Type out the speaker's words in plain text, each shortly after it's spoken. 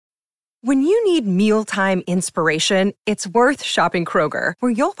When you need mealtime inspiration, it's worth shopping Kroger,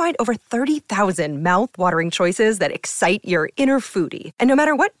 where you'll find over 30,000 mouth-watering choices that excite your inner foodie. And no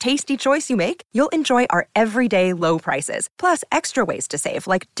matter what tasty choice you make, you'll enjoy our everyday low prices, plus extra ways to save,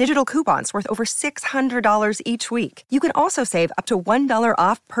 like digital coupons worth over $600 each week. You can also save up to $1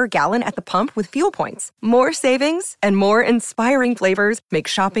 off per gallon at the pump with fuel points. More savings and more inspiring flavors make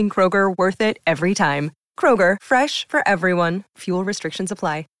shopping Kroger worth it every time. Kroger, fresh for everyone. Fuel restrictions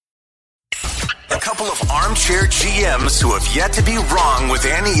apply. A couple of armchair GMs who have yet to be wrong with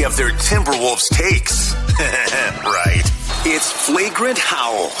any of their Timberwolves takes. Right. It's Flagrant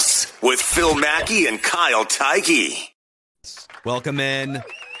Howls with Phil Mackey and Kyle Teige. Welcome in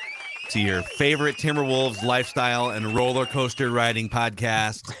to your favorite Timberwolves lifestyle and roller coaster riding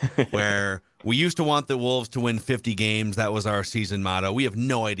podcast, where we used to want the Wolves to win 50 games. That was our season motto. We have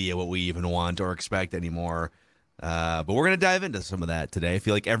no idea what we even want or expect anymore. But we're going to dive into some of that today. I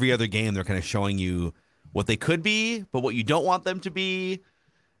feel like every other game they're kind of showing you what they could be, but what you don't want them to be.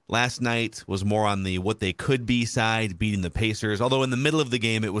 Last night was more on the what they could be side, beating the Pacers. Although in the middle of the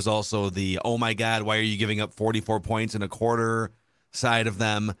game, it was also the, oh my God, why are you giving up 44 points in a quarter side of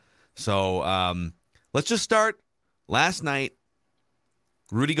them? So let's just start. Last night,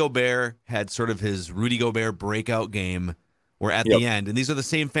 Rudy Gobert had sort of his Rudy Gobert breakout game where at the end, and these are the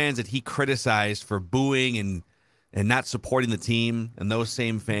same fans that he criticized for booing and not supporting the team, and those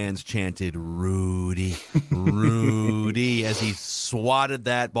same fans chanted, Rudy, Rudy, as he swatted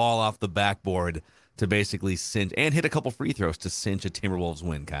that ball off the backboard to basically cinch, and hit a couple free throws to cinch a Timberwolves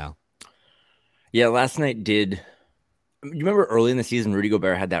win, Kyle. Yeah, last night did. You remember early in the season, Rudy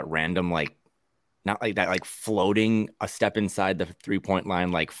Gobert had that random, not like that, like floating a step inside the three-point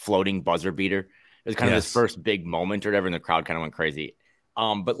line, like floating buzzer beater. It was kind of his first big moment or whatever, and the crowd kind of went crazy.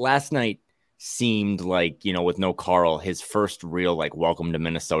 But last night seemed like, with no Carl, his first real, welcome to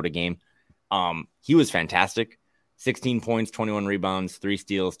Minnesota game. He was fantastic. 16 points, 21 rebounds, 3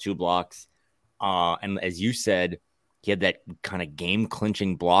 steals, 2 blocks. And as you said, he had that kind of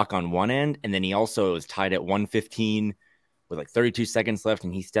game-clinching block on one end, and then he also was tied at 115 with 32 seconds left,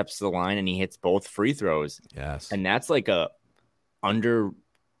 and he steps to the line and he hits both free throws. Yes. And that's a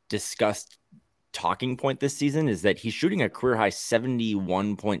under-discussed talking point this season, is that he's shooting a career-high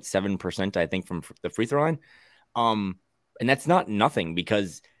 71.7%, I think, from the free throw line. And that's not nothing,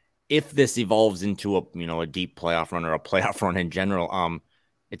 because if this evolves into a deep playoff run or a playoff run in general,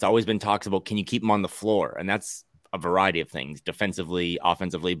 it's always been talks about, can you keep him on the floor? And that's a variety of things, defensively,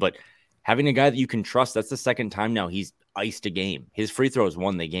 offensively, but having a guy that you can trust, that's the second time now he's iced a game. His free throws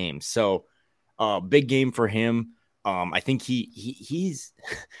won the game. So big game for him. I think he's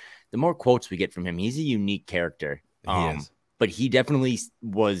the more quotes we get from him, he's a unique character. He is. But he definitely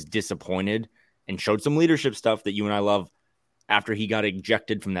was disappointed and showed some leadership stuff that you and I love after he got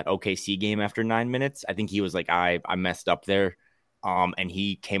ejected from that OKC game after 9 minutes. I think he was like, I messed up there. And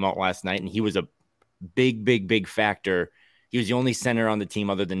he came out last night and he was a big factor. He was the only center on the team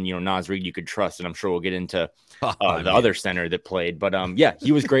other than, Naz Reid you could trust. And I'm sure we'll get into the other center that played. But yeah,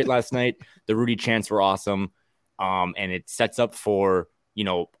 he was great last night. The Rudy chants were awesome. And it sets up for,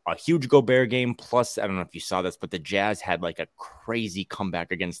 a huge Gobert game. Plus, I don't know if you saw this, but the Jazz had a crazy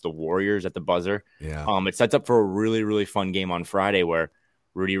comeback against the Warriors at the buzzer. Yeah. It sets up for a really, really fun game on Friday where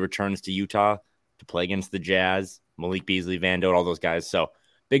Rudy returns to Utah to play against the Jazz, Malik Beasley, Vando, all those guys. So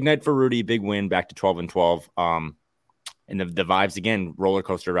big night for Rudy, big win, back to 12-12. And the vibes, again, roller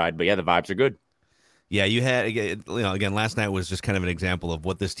coaster ride. But yeah, the vibes are good. Yeah, you had, again, last night was just kind of an example of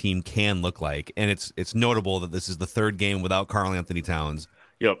what this team can look like. And it's notable that this is the third game without Karl Anthony Towns.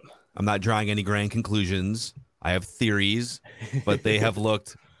 Yep. I'm not drawing any grand conclusions. I have theories, but they have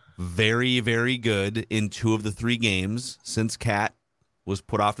looked very, very good in 2 of the 3 games since Cat was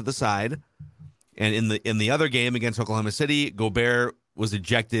put off to the side. And in the other game against Oklahoma City, Gobert was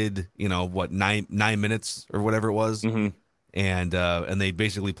ejected, 9 minutes or whatever it was. Mm-hmm. And they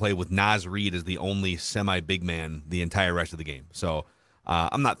basically played with Naz Reid as the only semi-big man the entire rest of the game. So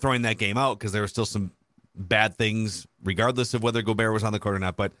I'm not throwing that game out because there were still some bad things, regardless of whether Gobert was on the court or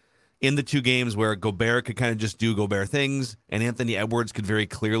not. But in the 2 games where Gobert could kind of just do Gobert things and Anthony Edwards could very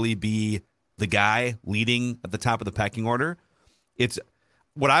clearly be the guy leading at the top of the pecking order, it's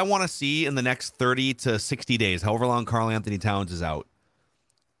what I want to see in the next 30 to 60 days, however long Karl Anthony Towns is out.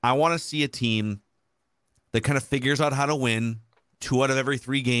 I want to see a team that kind of figures out how to win 2 out of every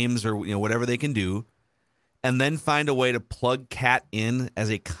 3 games or whatever they can do, and then find a way to plug Cat in as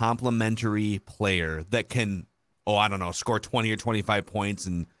a complementary player that can, score 20 or 25 points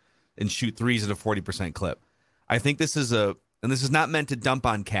and shoot threes at a 40% clip. I think this is and this is not meant to dump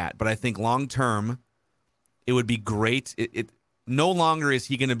on Cat, but I think long term it would be great. no longer is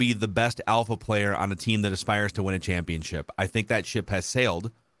he going to be the best alpha player on a team that aspires to win a championship. I think that ship has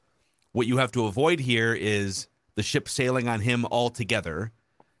sailed. What you have to avoid here is the ship sailing on him altogether.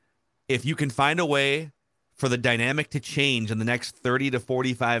 If you can find a way for the dynamic to change in the next 30 to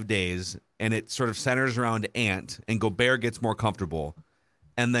 45 days, and it sort of centers around Ant, and Gobert gets more comfortable,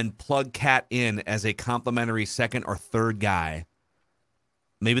 and then plug Cat in as a complimentary second or third guy,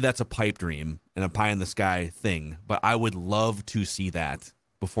 maybe that's a pipe dream and a pie-in-the-sky thing, but I would love to see that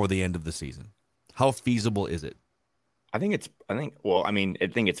before the end of the season. How feasible is it? I think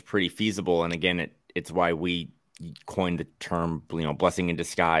it's pretty feasible. And again, it's why we coined the term, blessing in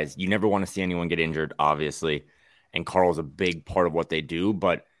disguise. You never want to see anyone get injured, obviously. And Carl's a big part of what they do.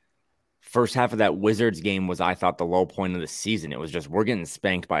 But first half of that Wizards game was, I thought, the low point of the season. It was just, we're getting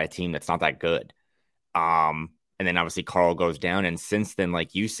spanked by a team that's not that good. And then obviously Carl goes down. And since then,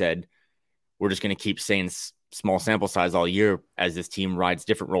 like you said, we're just going to keep saying small sample size all year as this team rides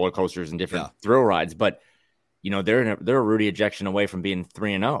different roller coasters and different thrill rides. But they're a Rudy ejection away from being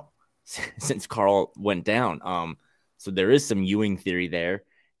 3-0 since Carl went down. So there is some Ewing theory there.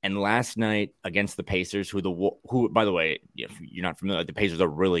 And last night against the Pacers, who by the way, if you're not familiar, the Pacers are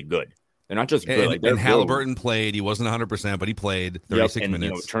really good. They're not just good. And Halliburton played. He wasn't 100%, but he played 36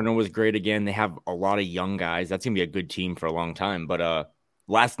 minutes. Turner was great again. They have a lot of young guys. That's going to be a good team for a long time. But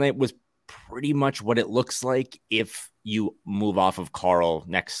last night was pretty much what it looks like if you move off of Carl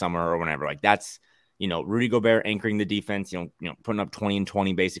next summer or whenever. Like that's, Rudy Gobert anchoring the defense, putting up 20 and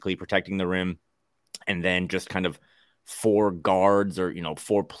 20, basically protecting the rim, and then just kind of 4 guards or,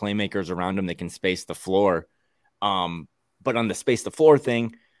 4 playmakers around him that can space the floor. But on the space the floor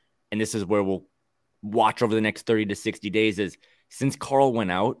thing, and this is where we'll watch over the next 30 to 60 days, is since Carl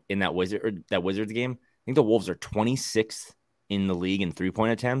went out in that Wizards game, I think the Wolves are 26th in the league in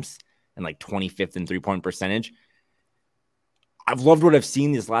 3-point attempts and like 25th in 3-point percentage. I've loved what I've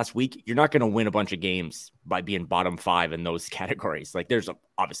seen this last week. You're not going to win a bunch of games by being bottom 5 in those categories. Like there's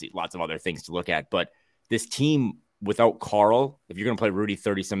obviously lots of other things to look at, but this team without Carl, if you're going to play Rudy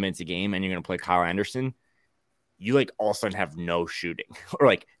 30 some minutes a game and you're going to play Kyle Anderson, you like all of a sudden have no shooting or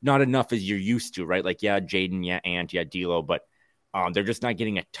like not enough as you're used to, right? Like, Jaden, Ant, D'Lo, but they're just not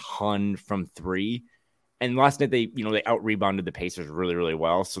getting a ton from 3. And last night they out rebounded the Pacers really, really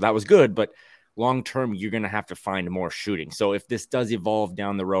well. So that was good, but long term, you're going to have to find more shooting. So if this does evolve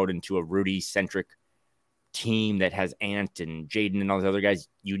down the road into a Rudy-centric team that has Ant and Jaden and all those other guys,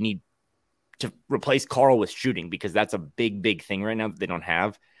 you need to replace Carl with shooting because that's a big, big thing right now that they don't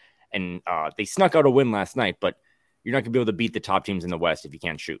have. And they snuck out a win last night, but you're not going to be able to beat the top teams in the West if you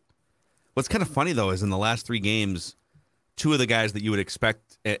can't shoot. What's kind of funny, though, is in the last 3 games, 2 of the guys that you would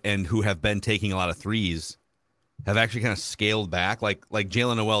expect and who have been taking a lot of threes have actually kind of scaled back. Like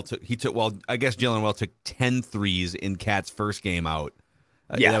Jalen Noel Jalen Noel took 10 threes in Cat's first game out.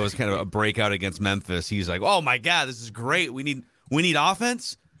 That was kind of a breakout against Memphis. He's like, oh my God, this is great. We need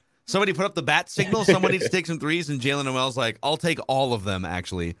offense. Somebody put up the bat signal. Someone needs to take some threes. And Jalen Noel's like, I'll take all of them,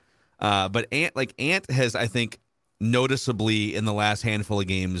 actually. But Ant has, I think, noticeably in the last handful of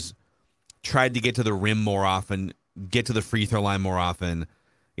games tried to get to the rim more often, get to the free throw line more often.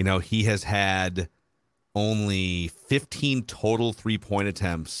 He has had only 15 total 3-point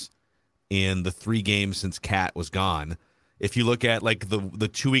attempts in the 3 games since Cat was gone. If you look at like the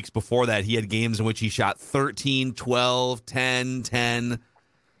 2 weeks before that, he had games in which he shot 13, 12, 10, 10.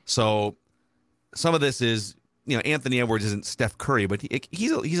 So some of this is, Anthony Edwards isn't Steph Curry, but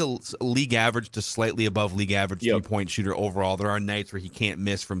he's a league average to slightly above league average 3-point shooter overall. There are nights where he can't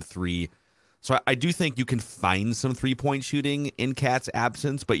miss from 3. So I do think you can find some 3-point shooting in Cat's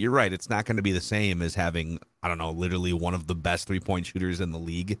absence, but you're right. It's not going to be the same as having, literally one of the best 3-point shooters in the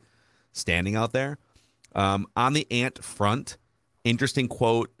league standing out there. On the Ant front, interesting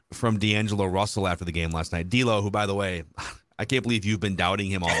quote from D'Angelo Russell after the game last night. D'Lo, who, by the way, I can't believe you've been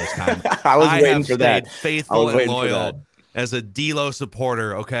doubting him all this time. I was waiting for that. Faithful and loyal as a D'Lo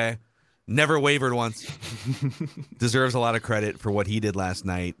supporter, okay? Never wavered once. Deserves a lot of credit for what he did last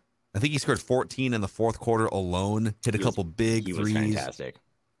night. I think he scored 14 in the fourth quarter alone, hit a couple big threes. He was fantastic.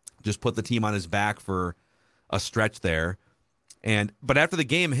 Just put the team on his back for a stretch there. But after the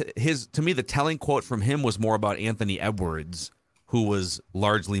game, to me, the telling quote from him was more about Anthony Edwards, who was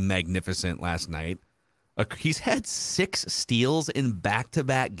largely magnificent last night. He's had 6 steals in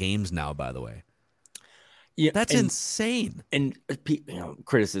back-to-back games now, by the way. Yeah, that's insane. And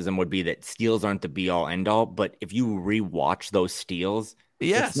criticism would be that steals aren't the be-all, end-all, but if you rewatch those steals,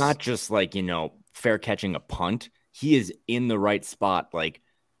 it's not just like, fair catching a punt. He is in the right spot.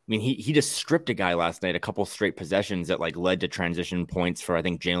 He just stripped a guy last night, a couple straight possessions that led to transition points for, I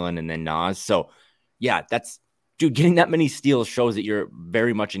think, Jalen and then Nas. So, yeah, that's dude, getting that many steals shows that you're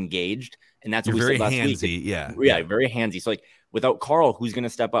very much engaged. And that's what You're we very said last handsy, week. yeah. Very handsy. So like without Carl, who's going to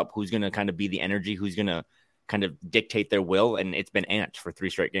step up? Who's going to kind of be the energy? Who's going to kind of dictate their will? And it's been Ant for 3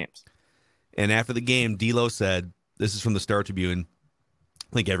 straight games. And after the game, D'Lo said, this is from the Star Tribune.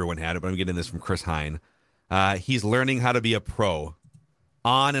 I think everyone had it, but I'm getting this from Chris Hine. He's learning how to be a pro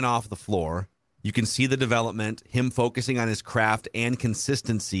on and off the floor. You can see the development, him focusing on his craft and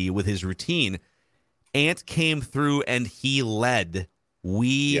consistency with his routine. Ant came through and he led.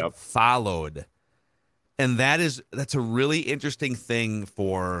 We followed. And that's a really interesting thing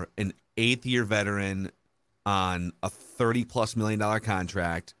for an 8th-year veteran on a $30+ million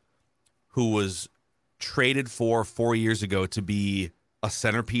contract who was traded for 4 years ago to be a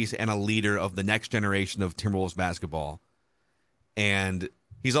centerpiece and a leader of the next generation of Timberwolves basketball. And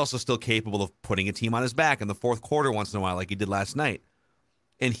he's also still capable of putting a team on his back in the fourth quarter once in a while like he did last night.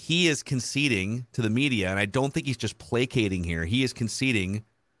 And he is conceding to the media, and I don't think he's just placating here. He is conceding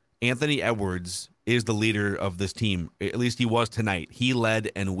Anthony Edwards is the leader of this team. At least he was tonight. He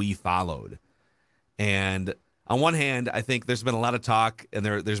led and we followed. And on one hand, I think there's been a lot of talk, and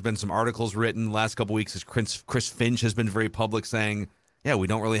there's been some articles written the last couple of weeks as Chris Finch has been very public saying, yeah, we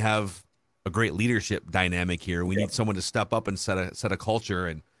don't really have a great leadership dynamic here. We need someone to step up and set a culture.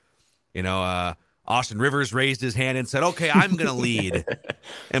 And, Austin Rivers raised his hand and said, okay, I'm going to lead.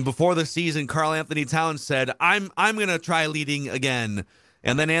 And before the season, Karl Anthony Towns said, I'm going to try leading again.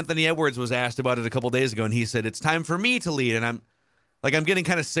 And then Anthony Edwards was asked about it a couple days ago, and he said, it's time for me to lead. And I'm getting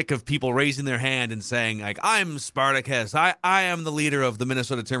kind of sick of people raising their hand and saying, like, I'm Spartacus. I am the leader of the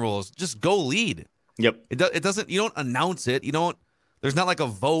Minnesota Timberwolves. Just go lead. Yep. It doesn't, you don't announce it. There's not like a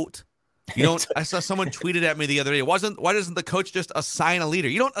vote. I saw someone tweeted at me the other day. Why doesn't the coach just assign a leader?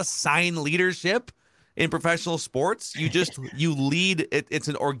 You don't assign leadership in professional sports. You lead. It's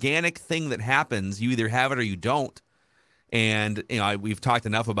an organic thing that happens. You either have it or you don't. And we've talked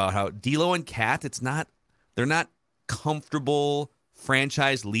enough about how D'Lo and Cat, they're not comfortable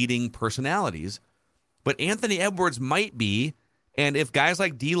franchise leading personalities, but Anthony Edwards might be. And if guys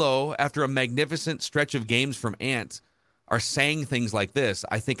like D'Lo, after a magnificent stretch of games from Ant, are saying things like this,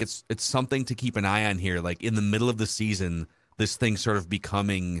 I think it's something to keep an eye on here. Like in the middle of the season, this thing sort of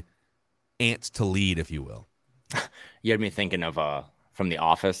becoming Ants to lead, if you will. You had me thinking of from The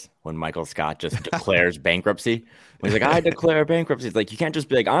Office when Michael Scott just declares bankruptcy. When he's like, I declare bankruptcy. It's like, you can't just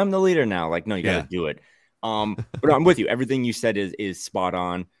be like, I'm the leader now. Like, no, you got to do it. But I'm with you. Everything you said is spot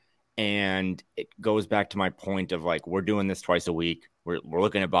on. And it goes back to my point of like, we're doing this twice a week. We're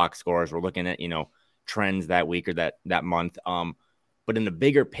looking at box scores. We're looking at, trends that week or that month. But in the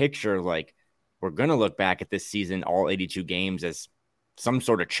bigger picture, like we're going to look back at this season, all 82 games as some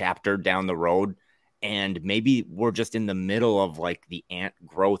sort of chapter down the road. And maybe we're just in the middle of like the Ant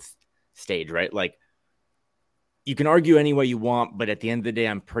growth stage, right? Like you can argue any way you want, but at the end of the day,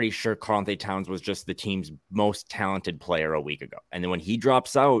 I'm pretty sure Karl Anthony Towns was just the team's most talented player a week ago. And then when he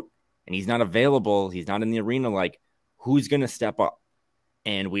drops out and he's not available, he's not in the arena, like who's going to step up?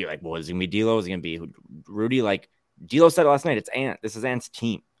 And we like, well, is it going to be D'Lo? Is it going to be Rudy? Like D'Lo said last night, it's Ant. This is Ant's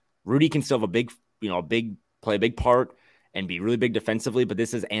team. Rudy can still have play a big part and be really big defensively, but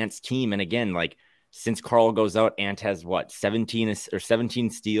this is Ant's team. And again, like since Karl goes out, Ant has 17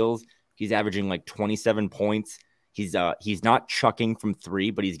 steals. He's averaging like 27 points. He's not chucking from 3,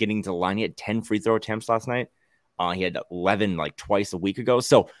 but he's getting to the line. He had 10 free throw attempts last night. He had 11 like twice a week ago.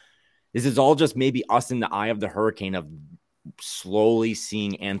 So this is all just maybe us in the eye of the hurricane of slowly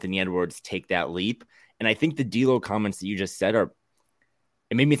seeing Anthony Edwards take that leap. And I think the D'Lo comments that you just said it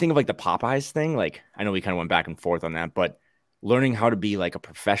made me think of like the Popeyes thing. Like I know we kind of went back and forth on that, but learning how to be like a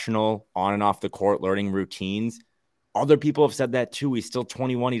professional on and off the court, learning routines. Other people have said that too. He's still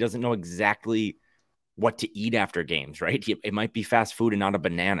 21. He doesn't know exactly what to eat after games, right? It might be fast food and not a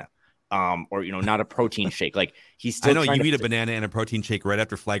banana. Or not a protein shake. Like he's still. I know you eat a banana and a protein shake right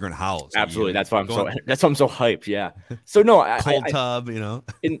after flagrant howls. Absolutely, that's why I'm so hyped. Yeah. So no, cold tub.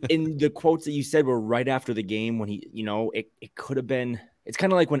 In the quotes that you said were right after the game when he, it could have been. It's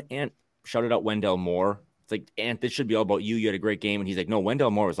kind of like when Ant shouted out Wendell Moore. It's like, Ant, this should be all about you. You had a great game, and he's like, no,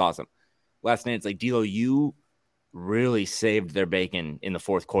 Wendell Moore was awesome. Last night, it's like, D'Lo, you really saved their bacon in the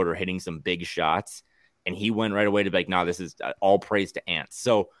fourth quarter, hitting some big shots, and he went right away to be like, no, this is all praise to Ant.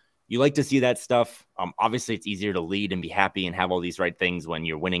 So. You like to see that stuff. Obviously, it's easier to lead and be happy and have all these right things when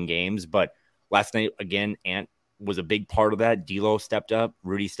you're winning games. But last night, again, Ant was a big part of that. D'Lo stepped up.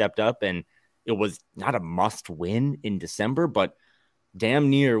 Rudy stepped up. And it was not a must win in December, but damn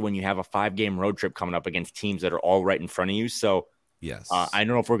near when you have a 5-game road trip coming up against teams that are all right in front of you. So yes, I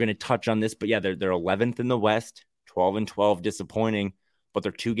don't know if we're going to touch on this, but yeah, they're 11th in the West, 12-12, disappointing, but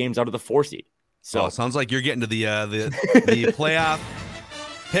they're 2 games out of the 4 seed. So sounds like you're getting to the playoff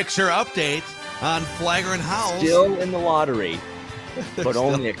picture update on Flagrant Howls. Still in the lottery, but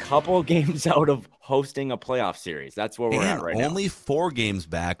only a couple games out of hosting a playoff series. That's where we're at right now. Only 4 games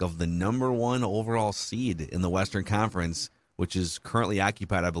back of the number 1 overall seed in the Western Conference, which is currently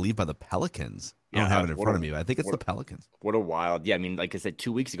occupied, I believe, by the Pelicans. I don't have it in front of me, but I think it's the Pelicans. What a wild. Yeah, I mean, like I said,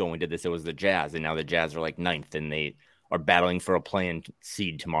 2 weeks ago when we did this, it was the Jazz, and now the Jazz are like 9th, and they are battling for a play-in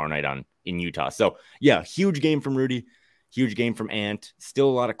seed tomorrow night in Utah. So, yeah, huge game from Rudy, huge game from Ant. Still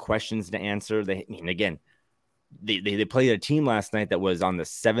a lot of questions to answer. They played a team last night that was on the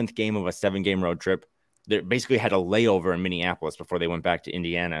 7th game of a 7-game road trip. They basically had a layover in Minneapolis before they went back to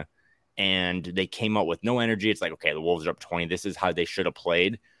Indiana, and they came out with no energy. It's like, okay, the Wolves are up 20. This is how they should have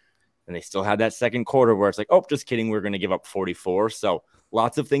played. And they still had that second quarter where it's like, oh, just kidding. We're going to give up 44. So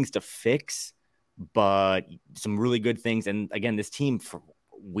lots of things to fix, but some really good things. And again, this team, for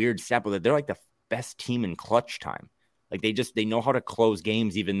weird stat, but they're like the best team in clutch time. Like they know how to close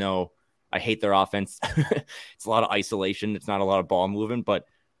games, even though I hate their offense. It's a lot of isolation. It's not a lot of ball movement, but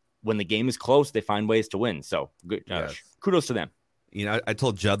when the game is close, they find ways to win. So good. Kudos to them. You know, I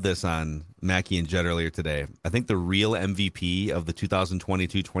told Judd this on Mackie and Judd earlier today. I think the real MVP of the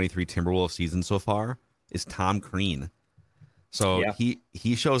 2022-23 Timberwolves season so far is Tom Crean. So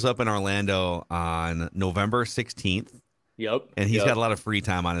he shows up in Orlando on November 16th. Yep. And he's got a lot of free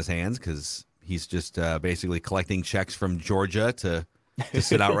time on his hands because he's just basically collecting checks from Georgia to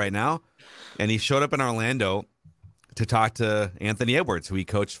sit out right now. And he showed up in Orlando to talk to Anthony Edwards, who he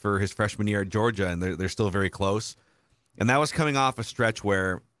coached for his freshman year at Georgia, and they're still very close. And that was coming off a stretch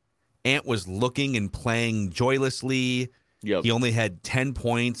where Ant was looking and playing joylessly. Yep. He only had 10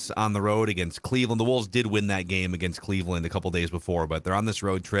 points on the road against Cleveland. The Wolves did win that game against Cleveland a couple days before, but they're on this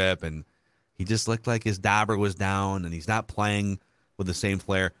road trip, and he just looked like his dauber was down, and he's not playing with the same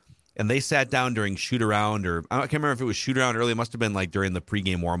flair. And they sat down during shoot-around, or I can't remember if it was shoot-around early. It must have been like during the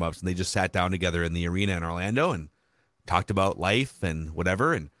pregame warm-ups, and they just sat down together in the arena in Orlando and talked about life and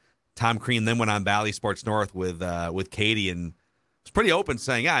whatever. And Tom Crean then went on Bally Sports North with Katie and was pretty open,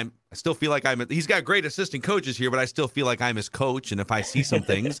 saying, "Yeah, I still feel like he's got great assistant coaches here, but I still feel like I'm his coach, and if I see some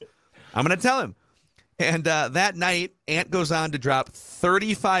things, I'm going to tell him." And that night, Ant goes on to drop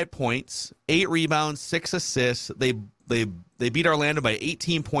 35 points, 8 rebounds, 6 assists. They beat Orlando by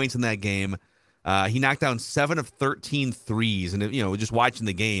 18 points in that game. He knocked down 7 of 13 threes, and just watching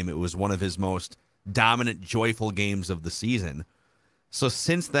the game, it was one of his most dominant, joyful games of the season. So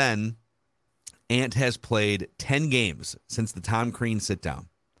since then, Ant has played 10 games since the Tom Crean sit-down.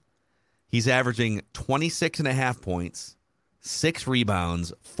 He's averaging 26.5 points, 6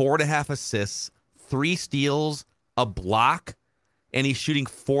 rebounds, 4.5 assists, 3 steals, a block, and he's shooting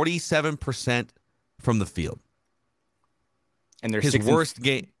 47% from the field. And his worst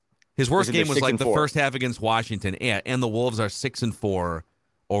game was like the first half against Washington, and the Wolves are 6-4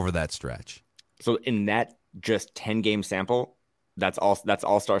 over that stretch. So in that just 10-game sample, that's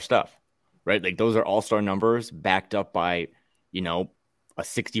all-star stuff, right? Like those are all-star numbers backed up by, a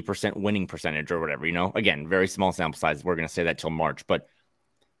 60% winning percentage or whatever, Again, very small sample size. We're going to say that till March, but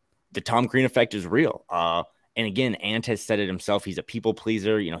the Tom Crean effect is real. And again, Ant has said it himself. He's a people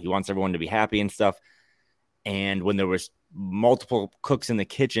pleaser. He wants everyone to be happy and stuff. And when there was multiple cooks in the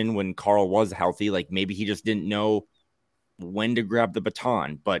kitchen, when Carl was healthy, like maybe he just didn't know when to grab the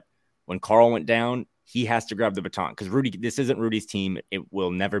baton. But when Carl went down, he has to grab the baton because this isn't Rudy's team. It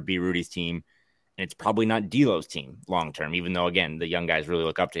will never be Rudy's team. And it's probably not D'Lo's team long-term, even though, again, the young guys really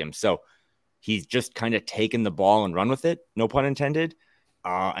look up to him. So he's just kind of taken the ball and run with it. No pun intended.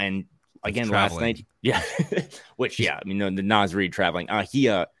 And again, last night, the Nas Reed traveling.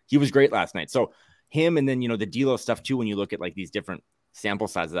 He was great last night. So him, and then the D'Lo stuff too. When you look at like these different sample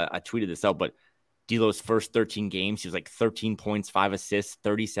sizes, I tweeted this out, but D'Lo's first 13 games, he was like 13 points, 5 assists,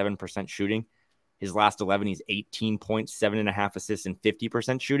 37% shooting. His last 11, he's 18 points, 7.5 assists, and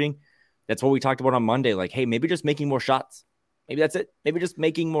 50% shooting. That's what we talked about on Monday. Like, hey, maybe just making more shots. Maybe that's it. Maybe just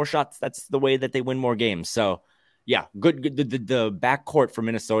making more shots. That's the way that they win more games. So. Yeah, good. The backcourt for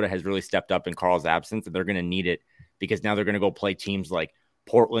Minnesota has really stepped up in Carl's absence, and they're going to need it because now they're going to go play teams like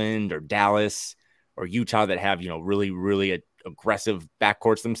Portland or Dallas or Utah that have, really, really aggressive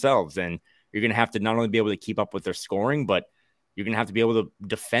backcourts themselves. And you're going to have to not only be able to keep up with their scoring, but you're going to have to be able to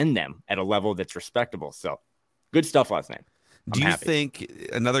defend them at a level that's respectable. So good stuff last night. Do you think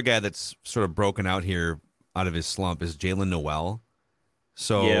another guy that's sort of broken out here out of his slump is Jalen Noel?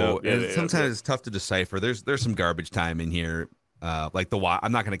 So sometimes it's tough to decipher. There's some garbage time in here. I'm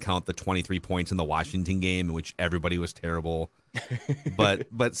not going to count the 23 points in the Washington game in which everybody was terrible.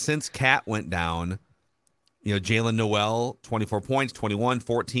 but since Cat went down, Jalen Noel, 24 points, 21,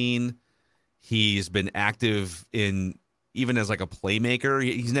 14. He's been active in even as like a playmaker.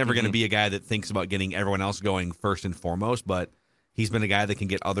 He's never going to be a guy that thinks about getting everyone else going first and foremost, but he's been a guy that can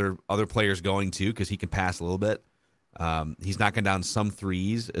get other players going too because he can pass a little bit. He's knocking down some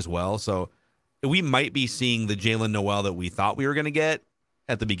threes as well. So we might be seeing the Jalen Noel that we thought we were going to get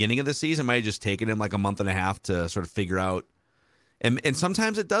at the beginning of the season. Might have just taken him like a month and a half to sort of figure out. And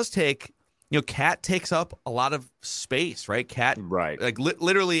sometimes it does take, Cat takes up a lot of space, right? Cat, right? Like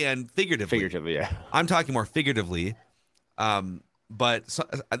literally and figuratively. Figuratively, yeah. I'm talking more figuratively. And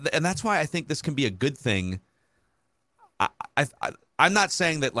that's why I think this can be a good thing. I'm not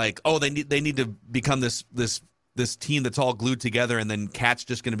saying that like, oh, they need to become this team that's all glued together and then Cat's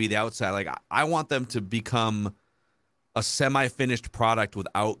just going to be the outside. Like I want them to become a semi-finished product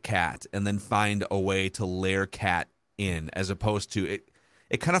without Cat and then find a way to layer Cat in, as opposed to it.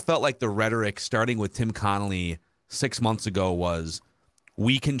 It kind of felt like the rhetoric starting with Tim Connolly 6 months ago was,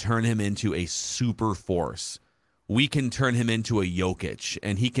 we can turn him into a super force. We can turn him into a Jokic,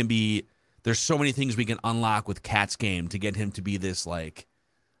 and he can be, there's so many things we can unlock with Cat's game to get him to be this like,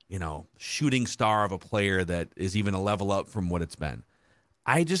 shooting star of a player that is even a level up from what it's been.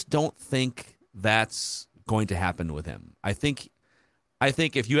 I just don't think that's going to happen with him. I think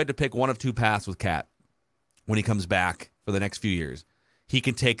if you had to pick one of two paths with Cat when he comes back for the next few years, he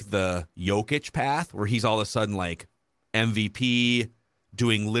can take the Jokic path where he's all of a sudden like MVP,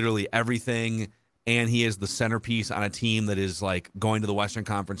 doing literally everything, and he is the centerpiece on a team that is like going to the Western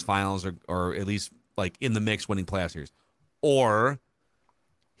Conference Finals or at least like in the mix winning playoff series. Or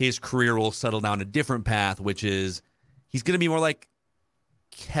his career will settle down a different path, which is he's going to be more like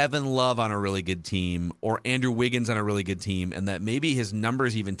Kevin Love on a really good team or Andrew Wiggins on a really good team, and that maybe his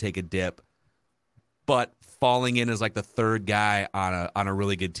numbers even take a dip, but falling in as like the third guy on a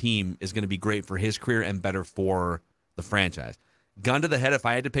really good team is going to be great for his career and better for the franchise. Gun to the head, if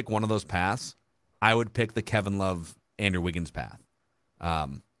I had to pick one of those paths, I would pick the Kevin Love, Andrew Wiggins path.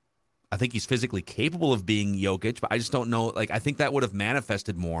 I think he's physically capable of being Jokic, but I just don't know. Like, I think that would have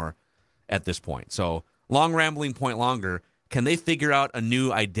manifested more at this point. So, long rambling point longer. Can they figure out a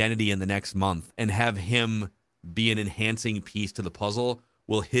new identity in the next month and have him be an enhancing piece to the puzzle?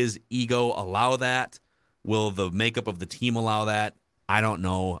 Will his ego allow that? Will the makeup of the team allow that? I don't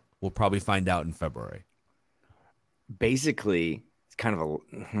know. We'll probably find out in February. Basically, it's kind of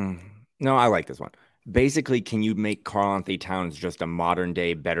no, I like this one. Basically, can you make Karl-Anthony Towns just a modern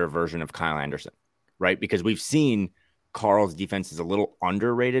day better version of Kyle Anderson, right? Because we've seen Carl's defense is a little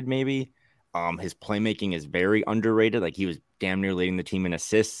underrated, maybe. His playmaking is very underrated. Like, he was damn near leading the team in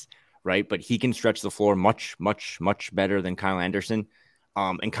assists, right? But he can stretch the floor much, much, much better than Kyle Anderson.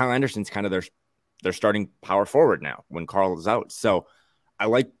 And Kyle Anderson's kind of their starting power forward now when Carl is out. So I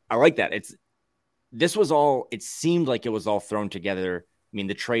like that. It seemed like it was all thrown together. I mean,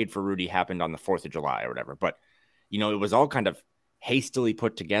 the trade for Rudy happened on the 4th of July or whatever, but it was all kind of hastily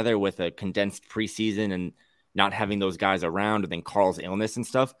put together with a condensed preseason and not having those guys around, and then Carl's illness and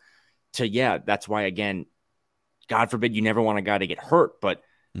stuff. That's why, again, God forbid you never want a guy to get hurt, but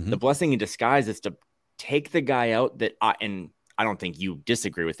the blessing in disguise is to take the guy out and I don't think you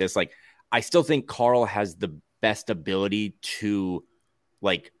disagree with this. Like, I still think Carl has the best ability to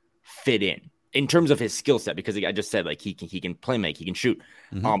like fit in terms of his skill set, because I just said, like, he can play make, he can shoot.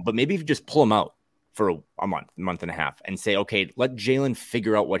 But maybe if you just pull him out for a month and a half and say, okay, let Jalen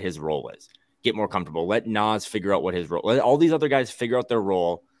figure out what his role is, get more comfortable. Let Nas figure out what his role, let all these other guys figure out their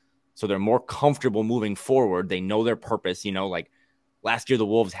role so they're more comfortable moving forward. They know their purpose. Like last year, the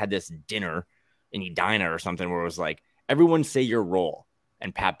Wolves had this dinner in Edina or something where it was like, everyone say your role.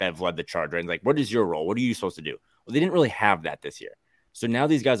 And Pat Bev led the charge, right? And like, what is your role? What are you supposed to do? Well, they didn't really have that this year. So now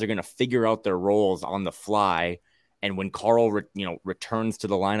these guys are going to figure out their roles on the fly. And when Carl, returns to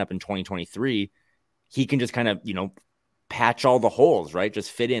the lineup in 2023, he can just kind of, patch all the holes, right?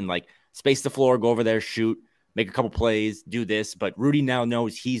 Just fit in, like space the floor, go over there, shoot, make a couple plays, do this. But Rudy now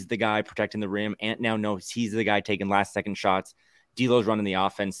knows he's the guy protecting the rim. Ant now knows he's the guy taking last second shots. D'Lo's running the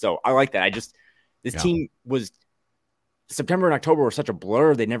offense. So I like that. This team was, September and October were such a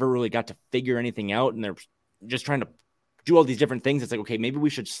blur. They never really got to figure anything out. And they're just trying to do all these different things. It's like, okay, maybe we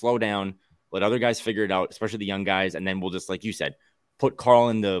should slow down, let other guys figure it out, especially the young guys. And then we'll just, like you said, put Carl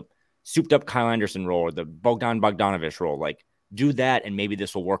in the souped up Kyle Anderson role or the Bogdan Bogdanovic role. Like, do that. And maybe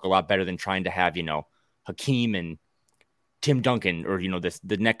this will work a lot better than trying to have, Hakeem and Tim Duncan or,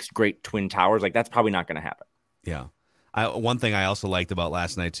 the next great Twin Towers. Like, that's probably not going to happen. Yeah. One thing I also liked about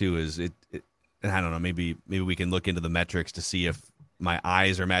last night too, is it I don't know, maybe we can look into the metrics to see if my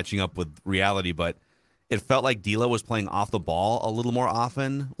eyes are matching up with reality, but it felt like D'Lo was playing off the ball a little more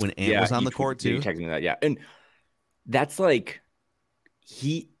often when Ant was on the court too. You texted me that, yeah. And that's like,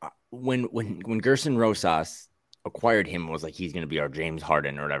 when Gerson Rosas acquired him, was like, he's going to be our James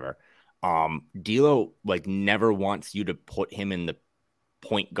Harden or whatever. D'Lo like never wants you to put him in the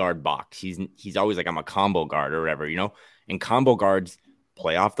point guard box. He's always like, I'm a combo guard or whatever, and combo guards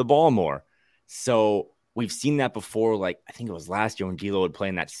play off the ball more. So we've seen that before. Like, I think it was last year when D'Lo would play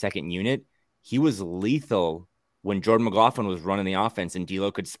in that second unit. He was lethal when Jordan McLaughlin was running the offense and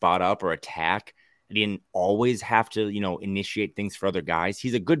D'Lo could spot up or attack. And he didn't always have to, initiate things for other guys.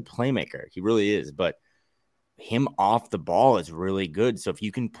 He's a good playmaker. He really is. But him off the ball is really good. So if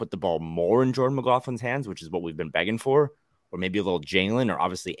you can put the ball more in Jordan McLaughlin's hands, which is what we've been begging for, or maybe a little Jalen or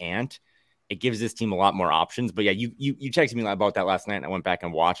obviously Ant, it gives this team a lot more options. But yeah, you texted me about that last night and I went back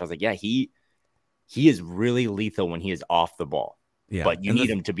and watched. I was like, yeah, he is really lethal when he is off the ball. Yeah, but you need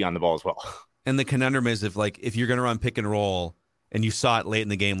him to be on the ball as well. And the conundrum is if you're going to run pick and roll, and you saw it late in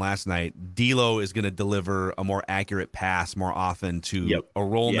the game last night, D'Lo is going to deliver a more accurate pass more often to a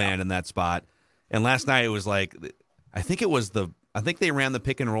roll man in that spot. And last night it was like, I think they ran the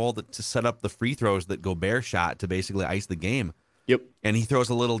pick and roll to set up the free throws that Gobert shot to basically ice the game. Yep. And he throws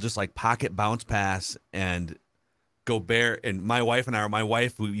a little just like pocket bounce pass, and Gobert and my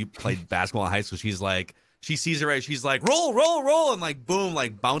wife, who played basketball in high school, she sees it right. She's like, roll, roll, roll. And like, boom,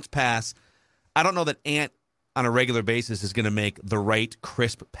 like bounce pass. I don't know that Ant on a regular basis is going to make the right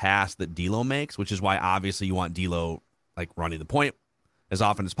crisp pass that D'Lo makes, which is why obviously you want D'Lo like running the point as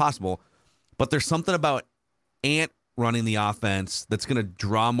often as possible. But there's something about Ant running the offense that's going to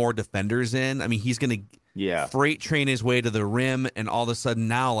draw more defenders in. I mean, he's going to freight train his way to the rim, and all of a sudden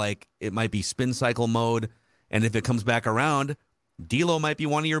now, like, it might be spin cycle mode. And if it comes back around, D'Lo might be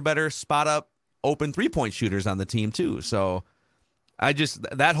one of your better spot up open 3-point shooters on the team too. So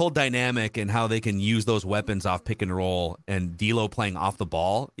that whole dynamic and how they can use those weapons off pick and roll, and D'Lo playing off the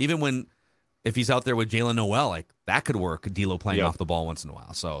ball, even if he's out there with Jalen Noel, like that could work. D'Lo playing off the ball once in a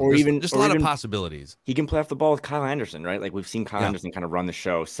while. So there's just a lot of possibilities. He can play off the ball with Kyle Anderson, right? Like we've seen Kyle Anderson kind of run the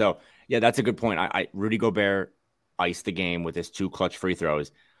show. So yeah, that's a good point. Rudy Gobert iced the game with his 2 clutch free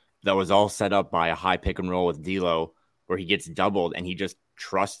throws. That was all set up by a high pick and roll with D'Lo, where he gets doubled and he just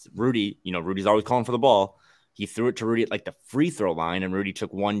trusts Rudy. Rudy's always calling for the ball. He threw it to Rudy at like the free throw line, and Rudy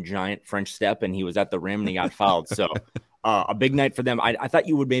took one giant French step and he was at the rim and he got fouled. So a big night for them. I thought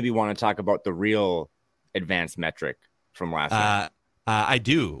you would maybe want to talk about the real advanced metric from last night. I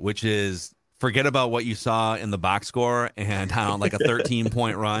do, which is forget about what you saw in the box score and how like a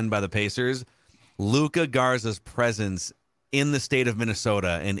 13-point run by the Pacers. Luka Garza's presence in the state of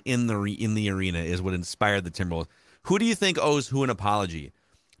Minnesota and in the arena is what inspired the Timberwolves. Who do you think owes who an apology?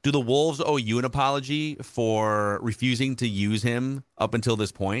 Do the Wolves owe you an apology for refusing to use him up until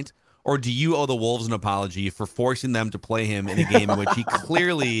this point? Or do you owe the Wolves an apology for forcing them to play him in a game in which he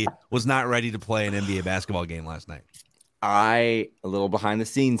clearly was not ready to play an NBA basketball game last night? A little behind the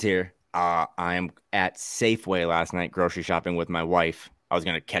scenes here. I am at Safeway last night grocery shopping with my wife. I was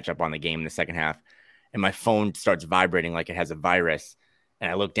going to catch up on the game in the second half. And my phone starts vibrating like it has a virus.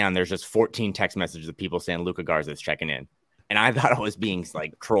 And I look down, there's just 14 text messages of people saying Luka Garza is checking in. And I thought I was being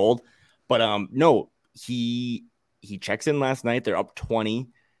like trolled, but no, he checks in last night. They're up 20.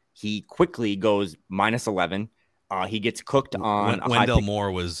 He quickly goes minus 11. He gets cooked on. Wendell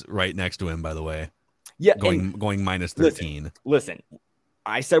Moore was right next to him, by the way. Yeah, going minus 13. Listen,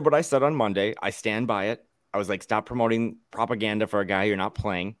 I said what I said on Monday. I stand by it. I was like, stop promoting propaganda for a guy you're not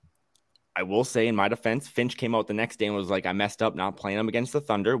playing. I will say, in my defense, Finch came out the next day and was like, I messed up not playing him against the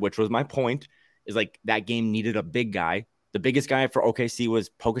Thunder, which was my point. Is like that game needed a big guy. The biggest guy for OKC was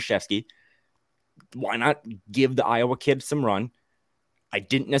Pokusevski. Why not give the Iowa kid some run? I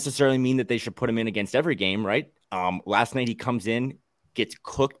didn't necessarily mean that they should put him in against every game, right? Last night he comes in, gets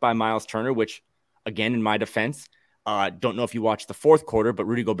cooked by Miles Turner, which, again, in my defense, don't know if you watched the fourth quarter, but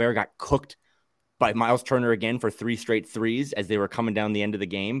Rudy Gobert got cooked by Miles Turner again for 3 straight threes as they were coming down the end of the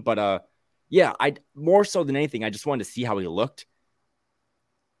game. But yeah, I more so than anything, I just wanted to see how he looked.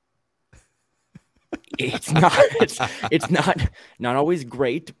 It's not always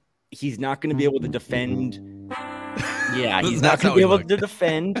great. He's not going to be able to defend. Yeah, he's not going to be able to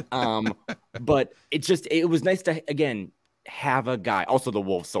defend. But it was nice to, again, have a guy. Also, the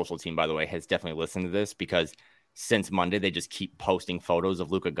Wolves social team, by the way, has definitely listened to this because since Monday, they just keep posting photos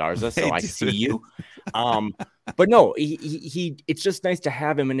of Luka Garza. So I see you. But no, he it's just nice to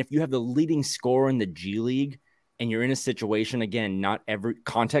have him. And if you have the leading scorer in the G League and you're in a situation, again, not every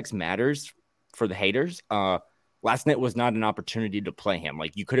context matters for the haters. Last night was not an opportunity to play him.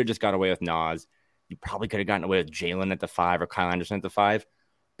 Like, you could have just got away with Nas. You probably could have gotten away with Jalen at the 5 or Kyle Anderson at the 5.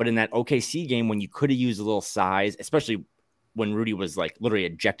 But in that OKC game, when you could have used a little size, especially when Rudy was like literally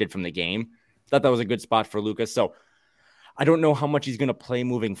ejected from the game, thought that was a good spot for Luka. So I don't know how much he's going to play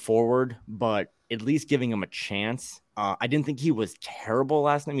moving forward, but at least giving him a chance. I didn't think he was terrible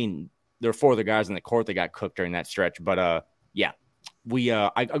last night. I mean, there were 4 other guys in the court that got cooked during that stretch, but yeah,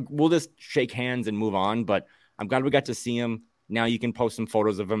 we'll just shake hands and move on. But I'm glad we got to see him. Now you can post some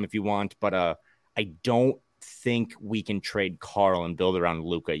photos of him if you want, but I don't think we can trade Karl and build around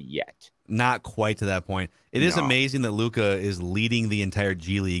Luka yet. Not quite to that point. It is amazing that Luka is leading the entire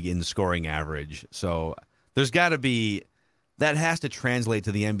G League in scoring average. So there's got to be that has to translate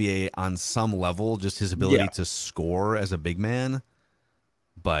to the NBA on some level, just his ability to score as a big man.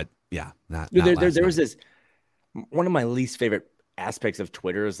 But yeah, not there was this one of my least favorite aspects of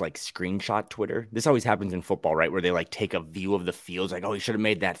Twitter is like screenshot Twitter. This always happens in football, right? Where they like take a view of the field, like, oh, he should have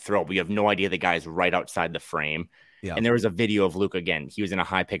made that throw, but you have no idea the guy's right outside the frame. Yeah. And there was a video of Luka again. He was in a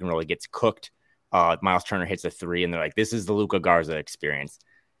high pick and roll. He gets cooked. Miles Turner hits a 3, and they're like, this is the Luka Garza experience.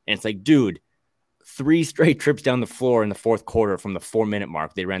 And it's like, dude, 3 straight trips down the floor in the fourth quarter from the 4-minute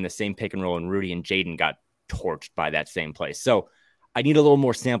mark. They ran the same pick and roll, and Rudy and Jaden got torched by that same play. So I need a little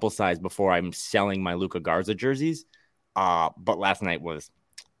more sample size before I'm selling my Luka Garza jerseys. But last night was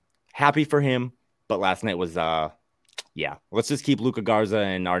happy for him. But last night was, let's just keep Luka Garza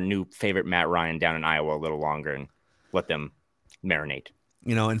and our new favorite Matt Ryan down in Iowa a little longer and let them marinate.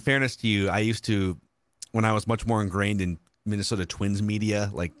 You know, in fairness to you, I used to, when I was much more ingrained in Minnesota Twins media,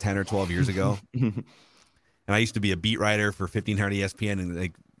 like 10 or 12 years ago, and I used to be a beat writer for 1500 ESPN and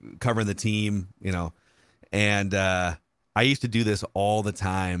like covering the team, you know, and I used to do this all the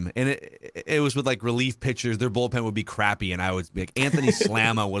time, and it was with like relief pitchers. Their bullpen would be crappy, and I would be like, Anthony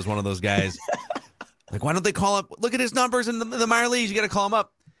Slamma was one of those guys. Like, why don't they call up? Look at his numbers in the minor leagues. You got to call him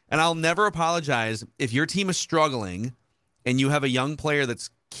up. And I'll never apologize if your team is struggling and you have a young player that's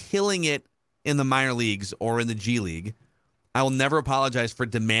killing it in the minor leagues or in the G League. I will never apologize for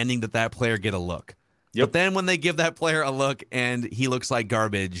demanding that player get a look. Yep. But then when they give that player a look and he looks like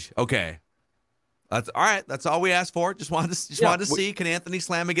garbage, okay. That's all right. That's all we asked for. Just wanted to see, can Anthony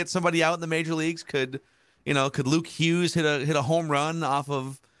Slamma get somebody out in the major leagues? Could Luke Hughes hit a home run off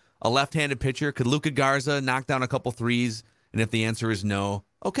of a left-handed pitcher? Could Luka Garza knock down a couple threes? And if the answer is no,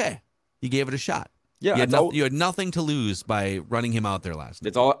 okay, you gave it a shot. Yeah, you had nothing to lose by running him out there last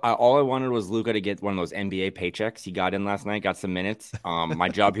night. That's all I wanted was Luka to get one of those NBA paychecks. He got in last night, got some minutes. My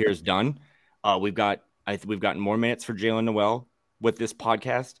job here is done. We've gotten more minutes for Jalen Noel with this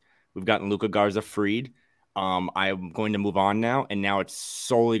podcast. We've gotten Luka Garza freed. I'm going to move on now, and now it's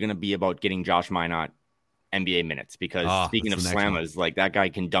solely going to be about getting Josh Minot NBA minutes because speaking of Slammas, like that guy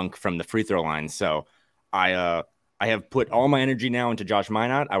can dunk from the free throw line. So I have put all my energy now into Josh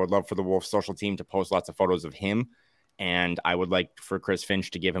Minot. I would love for the Wolves social team to post lots of photos of him, and I would like for Chris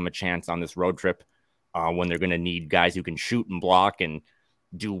Finch to give him a chance on this road trip when they're going to need guys who can shoot and block and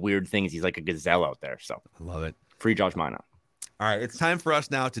do weird things. He's like a gazelle out there. So I love it. Free Josh Minot. All right, it's time for us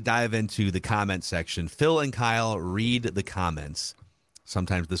now to dive into the comment section. Phil and Kyle read the comments.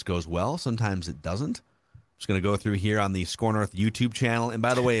 Sometimes this goes well, sometimes it doesn't. I'm just going to go through here on the Score North YouTube channel. And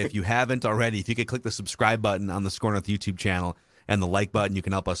by the way, if you haven't already, if you could click the subscribe button on the Score North YouTube channel and the like button, you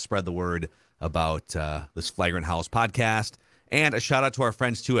can help us spread the word about this Flagrant House podcast. And a shout out to our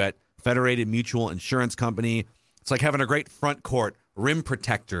friends, too, at Federated Mutual Insurance Company. It's like having a great front court rim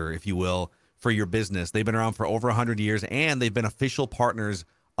protector, if you will, for your business. They've been around for over 100 years, and they've been official partners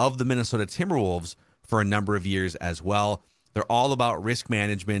of the Minnesota Timberwolves for a number of years as well. They're all about risk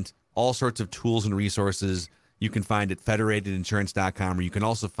management, all sorts of tools and resources you can find at federatedinsurance.com, or you can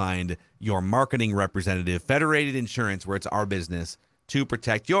also find your marketing representative, Federated Insurance, where it's our business to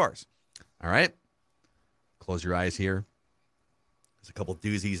protect yours. All right? Close your eyes here. There's a couple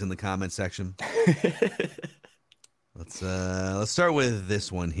doozies in the comment section. Let's start with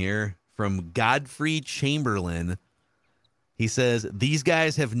this one here. From Godfrey Chamberlain, he says, these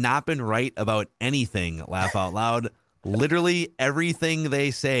guys have not been right about anything, laugh out loud. Literally everything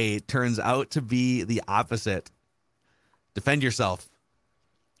they say turns out to be the opposite. Defend yourself.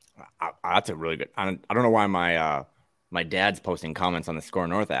 That's a really good. I don't know why my dad's posting comments on the Score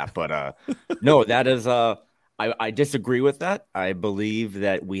North app, but no, that is I disagree with that. I believe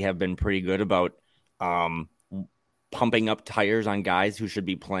that we have been pretty good about pumping up tires on guys who should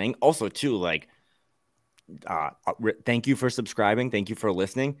be playing. Also, too, like, thank you for subscribing. Thank you for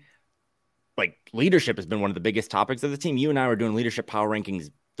listening. Like, leadership has been one of the biggest topics of the team. You and I were doing leadership power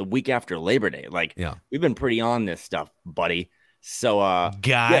rankings the week after Labor Day. Like, we've been pretty on this stuff, buddy. So,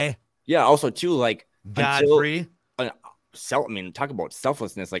 guy. Yeah. Also, too, like, Godfrey. Talk about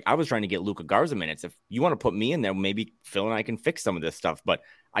selflessness. Like, I was trying to get Luka Garza minutes. If you want to put me in there, maybe Phil and I can fix some of this stuff. But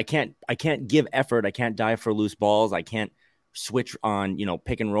I can't give effort. I can't dive for loose balls. I can't switch on,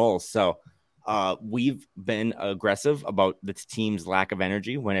 pick and rolls. So We've been aggressive about this team's lack of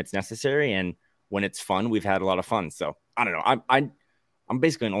energy when it's necessary, and when it's fun, we've had a lot of fun. So I don't know. I'm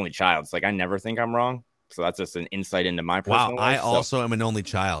basically an only child. So like I never think I'm wrong. So that's just an insight into my personal life. I also am an only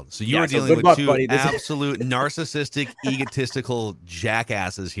child. So you Yeah, are so dealing good with luck, two buddy. absolute narcissistic, egotistical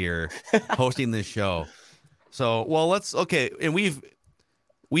jackasses here hosting this show. So, well, and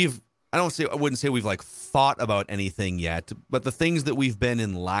I wouldn't say we've like thought about anything yet, but the things that we've been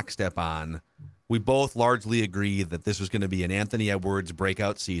in lockstep on, we both largely agree that this was going to be an Anthony Edwards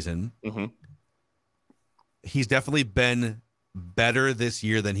breakout season. Mm-hmm. He's definitely been better this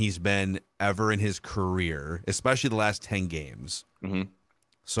year than he's been ever in his career, especially the last 10 games. Mm-hmm.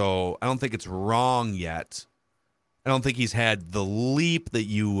 So I don't think it's wrong yet. I don't think he's had the leap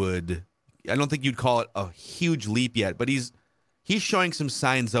that I don't think you'd call it a huge leap yet, but he's showing some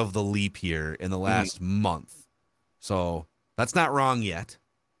signs of the leap here in the last month. So that's not wrong yet.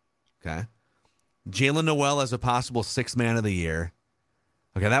 Okay. Jalen Noel as a possible sixth man of the year.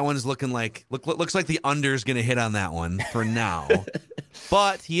 Okay, that one's looking like looks like the under's going to hit on that one for now.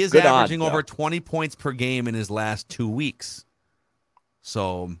 But he is averaging over 20 points per game in his last 2 weeks.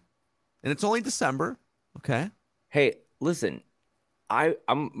 So, and it's only December. Okay. Hey, listen,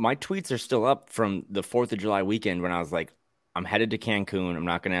 my tweets are still up from the 4th of July weekend when I was like, I'm headed to Cancun. I'm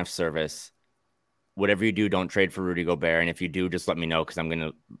not going to have service. Whatever you do, don't trade for Rudy Gobert. And if you do, just let me know because I'm going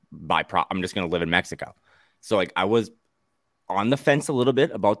to I'm just going to live in Mexico. So like I was on the fence a little bit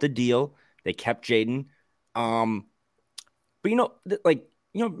about the deal. They kept Jaden. But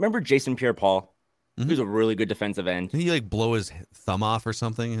remember Jason Pierre-Paul? Mm-hmm. He was a really good defensive end. Did he like blow his thumb off or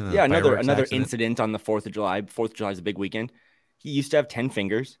something? Yeah, another incident on the 4th of July. 4th of July is a big weekend. He used to have 10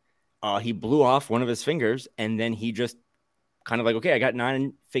 fingers. He blew off one of his fingers, and then he just kind of like, okay, I got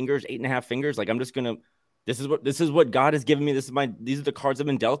 9 fingers, 8.5 fingers. Like, I'm just gonna. This is what God has given me. These are the cards I've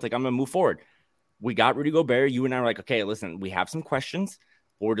been dealt. Like, I'm gonna move forward. We got Rudy Gobert. You and I were like, okay, listen, we have some questions.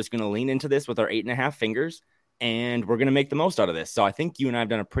 We're just gonna lean into this with our 8.5 fingers, and we're gonna make the most out of this. So I think you and I have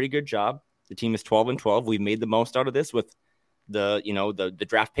done a pretty good job. The team is 12-12. We've made the most out of this with the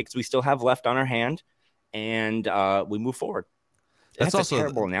draft picks we still have left on our hand, and we move forward. That's also a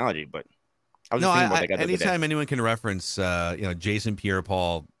terrible analogy, but I was just thinking about that guy. Anytime anyone can reference, Jason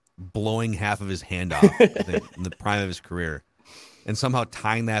Pierre-Paul blowing half of his hand off in the prime of his career, and somehow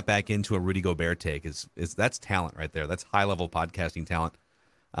tying that back into a Rudy Gobert take is that's talent right there. That's high level podcasting talent.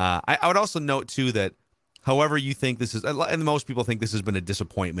 I would also note too that however you think this is, and most people think this has been a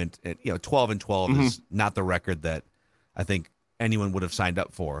disappointment. 12-12 is not the record that I think anyone would have signed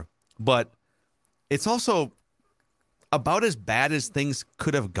up for, but it's also about as bad as things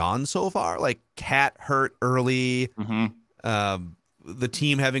could have gone so far. Like Cat hurt early, the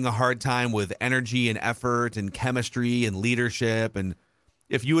team having a hard time with energy and effort and chemistry and leadership. And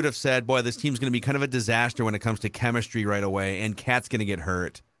if you would have said, boy, this team's going to be kind of a disaster when it comes to chemistry right away, and Cat's going to get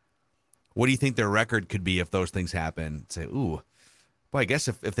hurt, what do you think their record could be if those things happen? Say, ooh, boy, I guess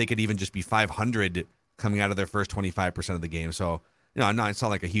if they could even just be 500 coming out of their first 25% of the game. So, it's not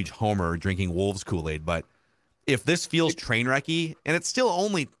like a huge homer drinking Wolves Kool-Aid, but if this feels train wrecky, and it's still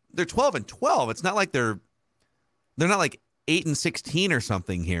they're 12-12. It's not like they're not like 8-16 or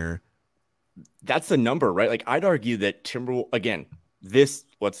something here. That's the number, right? Like I'd argue that Timberwolves, again,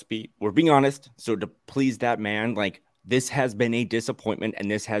 we're being honest. So to please that man, like this has been a disappointment and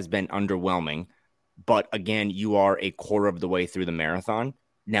this has been underwhelming. But again, you are a quarter of the way through the marathon.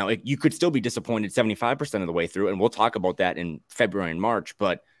 Now, you could still be disappointed 75% of the way through, and we'll talk about that in February and March.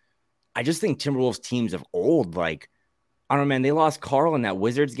 But I just think Timberwolves teams of old, like, I don't know, man, they lost Carl in that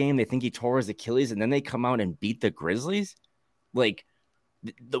Wizards game. They think he tore his Achilles, and then they come out and beat the Grizzlies. Like,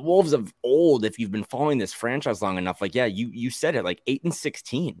 the Wolves of old, if you've been following this franchise long enough, like, yeah, you said it, like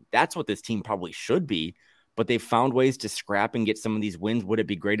 8-16. That's what this team probably should be. But they've found ways to scrap and get some of these wins. Would it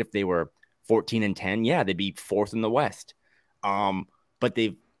be great if they were 14-10? Yeah, they'd be 4th in the West. But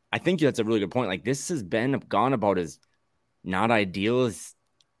I think that's a really good point. Like, this has gone about as not ideal as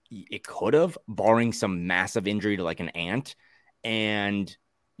it could have, barring some massive injury to like an ant. And,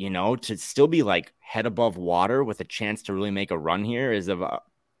 to still be like head above water with a chance to really make a run here is about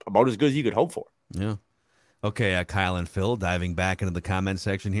as good as you could hope for. Yeah. Okay, Kyle and Phil diving back into the comment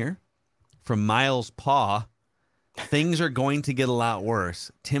section here. From Miles Paw, things are going to get a lot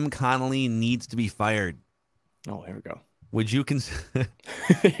worse. Tim Connolly needs to be fired. Oh, here we go. Would you consider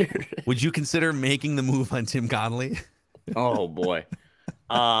making the move on Tim Connolly? Oh boy.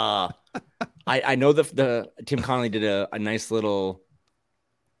 I know the Tim Connolly did a nice little.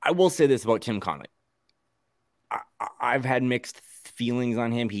 I will say this about Tim Connolly. I've had mixed feelings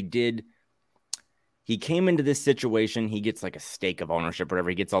on him. He he came into this situation. He gets like a stake of ownership, whatever.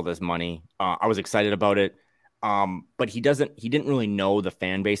 He gets all this money. I was excited about it. But he didn't really know the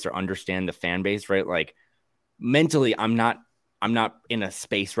fan base or understand the fan base, right? Like mentally, I'm not in a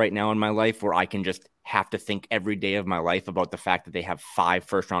space right now in my life where I can just have to think every day of my life about the fact that they have 5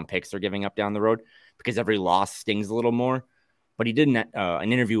 first-round picks they're giving up down the road, because every loss stings a little more. But he did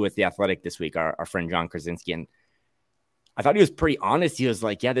an interview with The Athletic this week, our friend John Krasinski, and I thought he was pretty honest. He was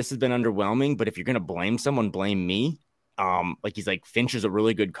like, yeah, this has been underwhelming, but if you're going to blame someone, blame me. He's like, Finch is a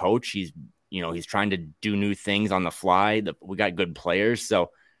really good coach. He's trying to do new things on the fly. We got good players.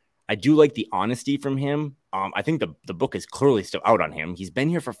 So I do like the honesty from him. I think the book is clearly still out on him. He's been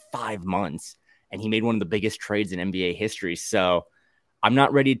here for 5 months and he made one of the biggest trades in NBA history. So I'm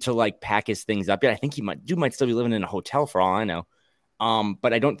not ready to like pack his things up yet. I think he might still be living in a hotel for all I know.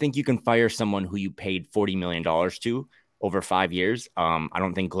 But I don't think you can fire someone who you paid $40 million to over 5 years. I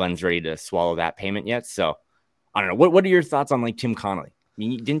don't think Glenn's ready to swallow that payment yet. So I don't know. What are your thoughts on like Tim Connolly? I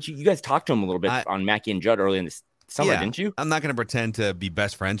mean, didn't you guys talked to him a little bit on Mackey and Judd early in this summer, didn't you? I'm not going to pretend to be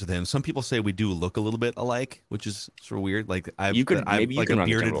best friends with him. Some people say we do look a little bit alike, which is sort of weird. Like I'm like a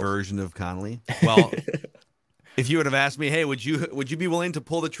bearded version of Connolly. Well, if you would have asked me, hey, would you be willing to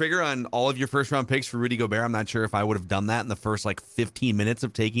pull the trigger on all of your first round picks for Rudy Gobert? I'm not sure if I would have done that in the first like 15 minutes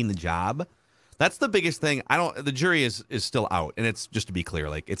of taking the job. That's the biggest thing. The jury is still out, and it's just to be clear,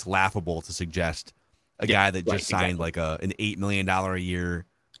 like it's laughable to suggest a guy that just signed like an $8 million a year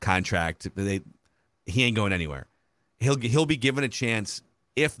contract. He ain't going anywhere. He'll be given a chance.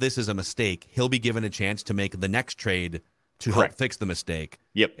 If this is a mistake, he'll be given a chance to make the next trade to help fix the mistake.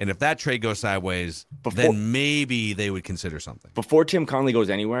 Yep. And if that trade goes sideways, then maybe they would consider something. Before Tim Connolly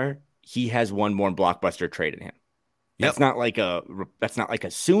goes anywhere, he has one more blockbuster trade in him. That's not like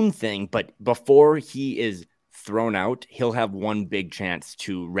a soon thing, but before he is thrown out, he'll have one big chance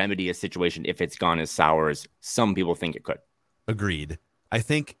to remedy a situation if it's gone as sour as some people think it could. Agreed. I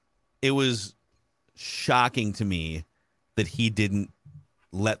think it was shocking to me that he didn't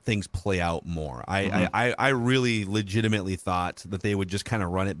let things play out more. I really legitimately thought that they would just kind of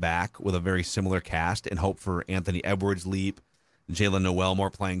run it back with a very similar cast and hope for Anthony Edwards leap, Jalen Noel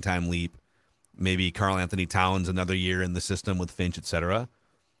more playing time leap, maybe Karl Anthony Towns another year in the system with Finch, etc.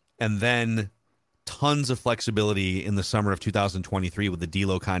 And then tons of flexibility in the summer of 2023 with the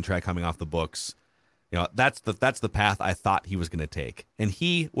D'Lo contract coming off the books. That's the path I thought he was going to take. And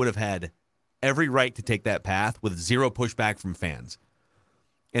he would have had every right to take that path with zero pushback from fans.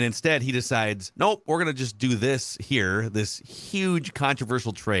 And instead he decides, nope, we're going to just do this here, this huge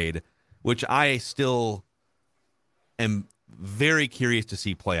controversial trade, which I still am very curious to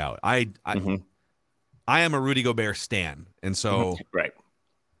see play out. I am a Rudy Gobert stan, and so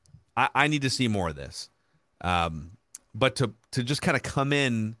I need to see more of this. But to just kind of come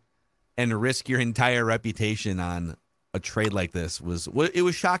in and risk your entire reputation on a trade like this was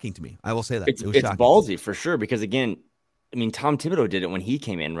shocking to me. I will say that. It's ballsy for sure, because again, I mean, Tom Thibodeau did it when he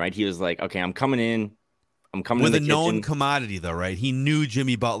came in, right? He was like, okay, I'm coming in with a known commodity though, right? He knew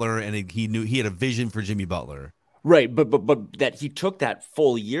Jimmy Butler, and he had a vision for Jimmy Butler. Right, but that he took that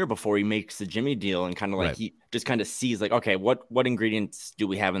full year before he makes the Jimmy deal, and kind of like he just kind of sees like, okay, what ingredients do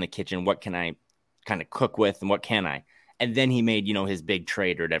we have in the kitchen? What can I kind of cook with, and what can I? And then he made, his big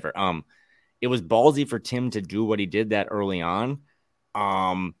trade or whatever. It was ballsy for Tim to do what he did that early on.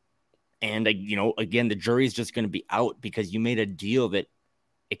 And again, the jury's just going to be out because you made a deal that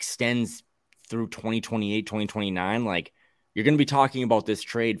extends through 2028, 2029. Like, you're going to be talking about this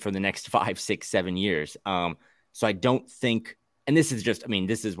trade for the next 5, 6, 7 years. So I don't think, and this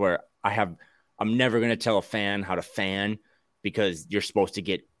is where I'm never going to tell a fan how to fan, because you're supposed to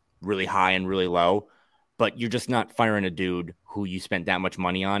get really high and really low, but you're just not firing a dude who you spent that much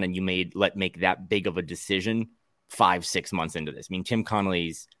money on and you make that big of a decision 5, 6 months into this. I mean, Tim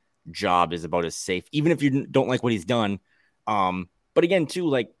Connolly's job is about as safe, even if you don't like what he's done. But again, too,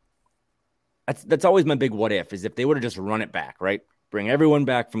 like that's always my big what if, is if they would have just run it back, right? Bring everyone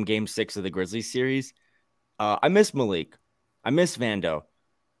back from Game 6 of the Grizzlies series. I miss Malik. I miss Vando.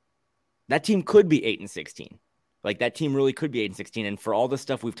 That team could be 8-16. Like, that team really could be 8-16. And for all the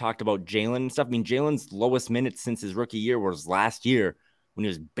stuff we've talked about Jalen and stuff, I mean, Jalen's lowest minutes since his rookie year was last year when he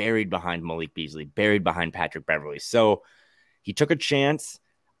was buried behind Malik Beasley, buried behind Patrick Beverley. So he took a chance.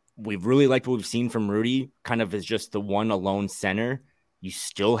 We've really liked what we've seen from Rudy, kind of as just the one alone center. You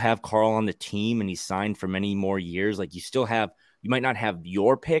still have Karl on the team, and he's signed for many more years. Like, you might not have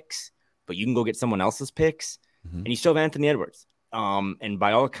your picks, but you can go get someone else's picks, and you still have Anthony Edwards. And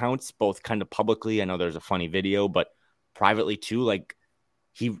by all accounts, both kind of publicly, I know there's a funny video, but privately too, like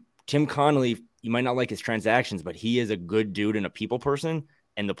Tim Connolly, you might not like his transactions, but he is a good dude and a people person.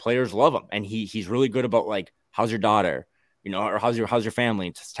 and the players love him. And he's really good about like, how's your daughter, or how's your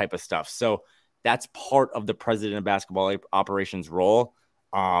family type of stuff. So that's part of the president of basketball operations role.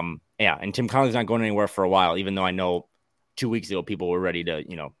 And Tim Connolly's not going anywhere for a while, even though I know 2 weeks ago people were ready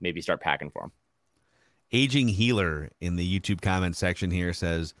to, maybe start packing for him. Aging Healer in the YouTube comment section here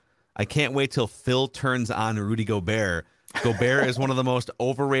says, I can't wait till Phil turns on Rudy Gobert. Gobert is one of the most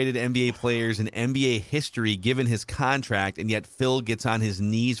overrated NBA players in NBA history given his contract, and yet Phil gets on his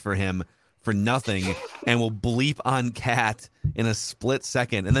knees for him for nothing and will bleep on Cat in a split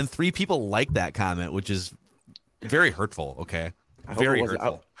second. And then 3 people like that comment, which is very hurtful, okay? Very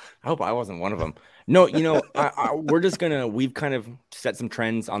hurtful. I hope I wasn't one of them. No, we've kind of set some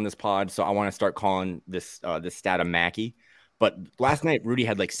trends on this pod, so I want to start calling this stat a Mackey. But last night, Rudy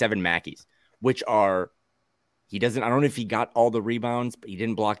had like 7 Mackeys, which are, I don't know if he got all the rebounds, but he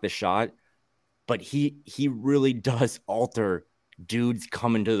didn't block the shot. But he really does alter dudes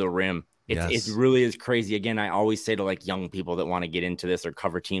coming to the rim. It really is crazy. Again, I always say to like young people that want to get into this or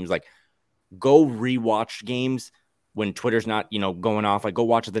cover teams, like go rewatch games when Twitter's not, going off. Like go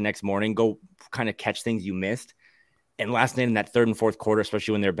watch it the next morning, go kind of catch things you missed. And last night in that third and fourth quarter,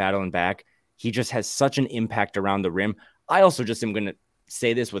 especially when they're battling back, he just has such an impact around the rim. I also just am going to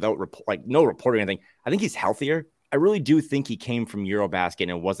say this without no reporting or anything. I think he's healthier. I really do think he came from Eurobasket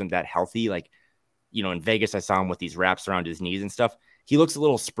and it wasn't that healthy. Like, in Vegas, I saw him with these wraps around his knees and stuff. He looks a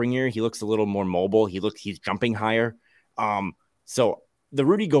little springier. He looks a little more mobile. He's jumping higher. So the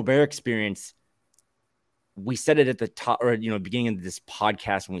Rudy Gobert experience, we said it at the top or, beginning of this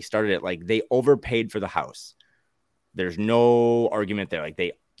podcast when we started it, like they overpaid for the house. There's no argument there. Like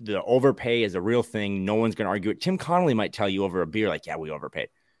the overpay is a real thing. No one's going to argue it. Tim Connolly might tell you over a beer, like, yeah, we overpaid.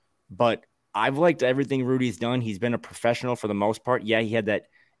 But I've liked everything Rudy's done. He's been a professional for the most part. Yeah, he had that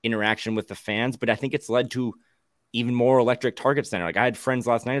interaction with the fans, but I think it's led to even more electric Target Center. Like I had friends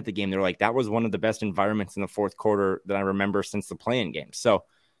last night at the game. They were like, that was one of the best environments in the fourth quarter that I remember since the play-in game. So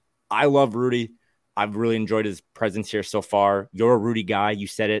I love Rudy. I've really enjoyed his presence here so far. You're a Rudy guy. You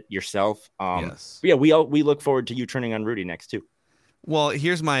said it yourself. Yes. Yeah, we look forward to you turning on Rudy next too. Well,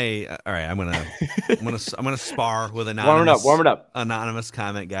 here's my all right. I'm gonna spar with anonymous. Warm it up. Anonymous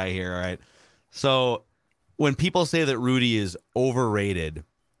comment guy here. All right. So when people say that Rudy is overrated,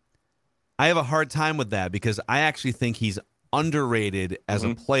 I have a hard time with that because I actually think he's underrated as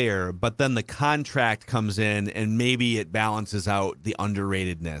a player. But then the contract comes in and maybe it balances out the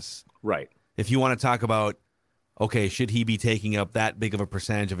underratedness. Right. If you want to talk about, okay, should he be taking up that big of a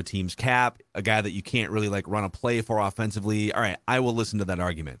percentage of a team's cap, a guy that you can't really like run a play for offensively, all right, I will listen to that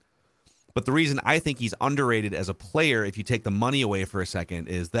argument. But the reason I think he's underrated as a player, if you take the money away for a second,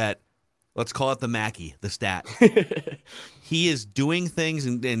 is that, let's call it the Mackey, the stat. He is doing things,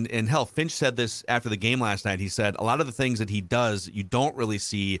 and hell, Finch said this after the game last night. He said a lot of the things that he does, you don't really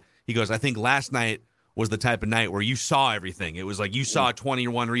see. He goes, I think last night was the type of night where you saw everything. It was like you saw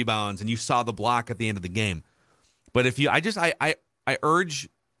 21 rebounds and you saw the block at the end of the game. But if you, I urge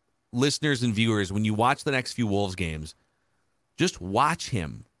listeners and viewers, when you watch the next few Wolves games, just watch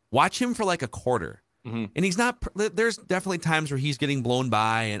him. Watch him for like a quarter. Mm-hmm. And he's not, there's definitely times where he's getting blown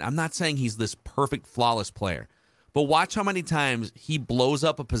by, and I'm not saying he's this perfect, flawless player. But watch how many times he blows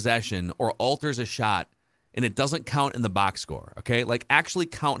up a possession or alters a shot, and it doesn't count in the box score, okay? Like, actually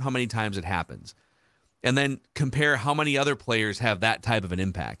count how many times it happens. And then compare how many other players have that type of an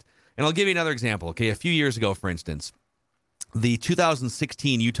impact. And I'll give you another example, okay? A few years ago, for instance, the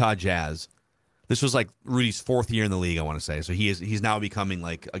 2016 Utah Jazz, this was like Rudy's 4th year in the league, I want to say. So he's now becoming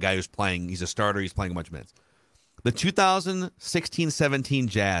like a guy who's playing, he's a starter, he's playing a bunch of minutes. The 2016-17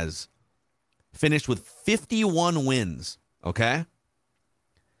 Jazz finished with 51 wins, okay?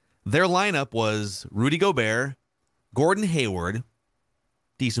 Their lineup was Rudy Gobert, Gordon Hayward,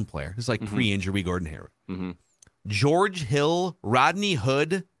 decent player. It's like pre-injury Gordon Hayward. Mm-hmm. George Hill, Rodney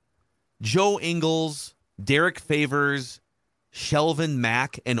Hood, Joe Ingles, Derek Favors, Shelvin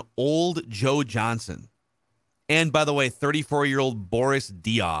Mack, and old Joe Johnson. And by the way, 34-year-old Boris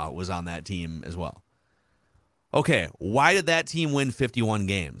Diaw was on that team as well. Okay, why did that team win 51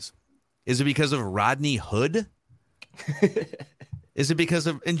 games? Is it because of Rodney Hood? Is it because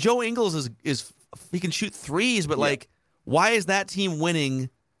of, and Joe Ingles is he can shoot threes, but like, why is that team winning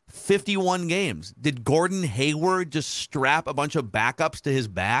 51 games? Did Gordon Hayward just strap a bunch of backups to his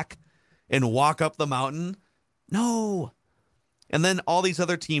back and walk up the mountain? No. And then all these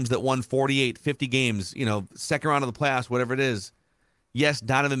other teams that won 48, 50 games, second round of the playoffs, whatever it is. Yes,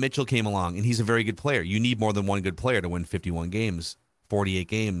 Donovan Mitchell came along, and he's a very good player. You need more than one good player to win 51 games, 48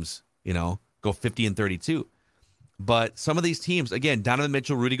 games, go 50 and 32. But some of these teams, again, Donovan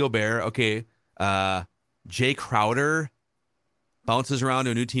Mitchell, Rudy Gobert, okay, Jay Crowder, bounces around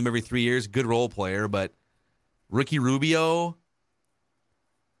to a new team every 3 years, good role player, but Ricky Rubio,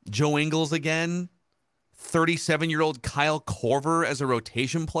 Joe Ingles again, 37-year-old Kyle Korver as a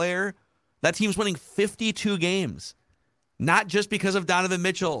rotation player. That team's winning 52 games. Not just because of Donovan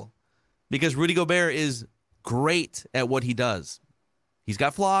Mitchell, because Rudy Gobert is great at what he does. He's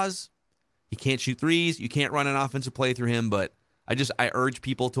got flaws. He can't shoot threes. You can't run an offensive play through him, but I urge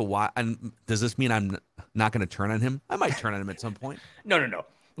people to watch. And does this mean I'm not going to turn on him? I might turn on him at some point. No.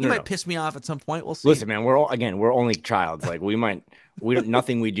 He might piss me off at some point. We'll see. Listen, man, we're only childs. Like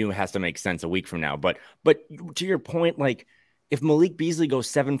nothing we do has to make sense a week from now. But to your point, like if Malik Beasley goes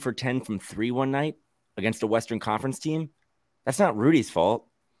 7 for 10 from 3 one night against a Western Conference team, that's not Rudy's fault,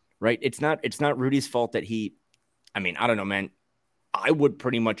 right? It's not Rudy's fault that I don't know, man. I would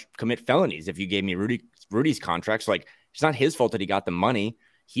pretty much commit felonies if you gave me Rudy's contracts. Like it's not his fault that he got the money.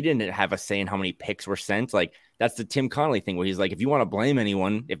 He didn't have a say in how many picks were sent. Like that's the Tim Connolly thing where he's like, if you want to blame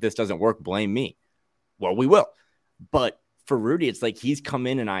anyone, if this doesn't work, blame me. Well, we will. But for Rudy, it's like he's come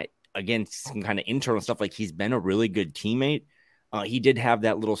in and again, some kind of internal stuff. Like he's been a really good teammate. He did have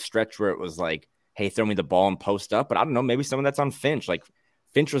that little stretch where it was like, hey, throw me the ball and post up. But I don't know, maybe some of that's on Finch. Like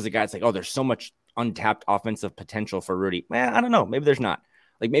Finch was the guy that's like, oh, there's so much untapped offensive potential for Rudy. Man, I don't know. Maybe there's not.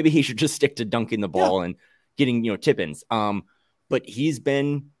 Like maybe he should just stick to dunking the ball and getting, tip-ins. But he's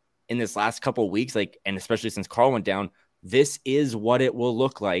been in this last couple of weeks, like, and especially since Carl went down, this is what it will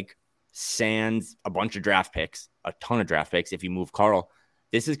look like. Sans a bunch of draft picks, a ton of draft picks. If you move Carl,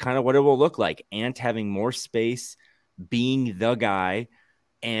 this is kind of what it will look like. Ant having more space, being the guy,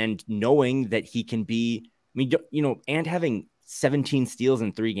 and knowing that he can be, Ant having 17 steals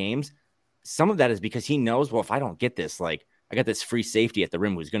in 3 games. Some of that is because he knows, well, if I don't get this, like I got this free safety at the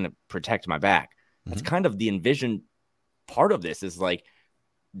rim who's going to protect my back. That's kind of the envisioned part of this is like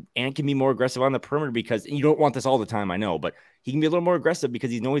Ant can be more aggressive on the perimeter because you don't want this all the time, I know, but he can be a little more aggressive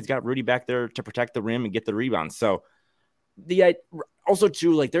because he's got Rudy back there to protect the rim and get the rebounds. So also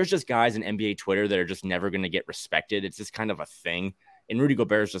too, like there's just guys in NBA Twitter that are just never going to get respected. It's just kind of a thing. And Rudy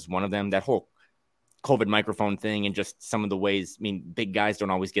Gobert is just one of them. That whole COVID microphone thing and just some of the ways, big guys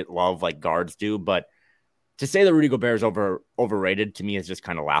don't always get love like guards do, but to say that Rudy Gobert is overrated to me is just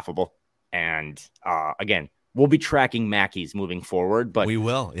kind of laughable. And again, we'll be tracking Mackeys moving forward, but we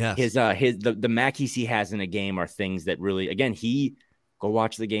will. Yeah, the Mackeys he has in a game are things that really, again, go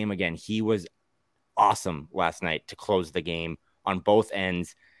watch the game again. He was awesome last night to close the game on both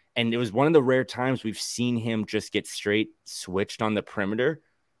ends, and it was one of the rare times we've seen him just get straight switched on the perimeter,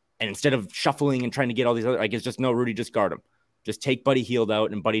 and instead of shuffling and trying to get all these other, it's just no, Rudy, just guard him, just take Buddy Hield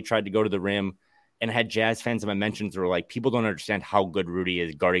out, and Buddy tried to go to the rim. And I had Jazz fans in my mentions were like, people don't understand how good Rudy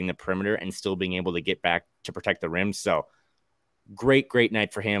is guarding the perimeter and still being able to get back to protect the rim. So great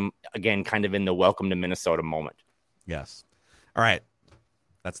night for him. Again, kind of in the welcome to Minnesota moment. Yes. All right.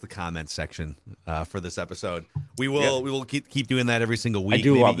 That's the comments section for this episode. We will keep doing that every single week. I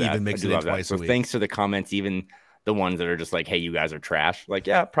do love that. Even mix it in twice a week. So thanks to the comments, even the ones that are just like, hey, you guys are trash. Like,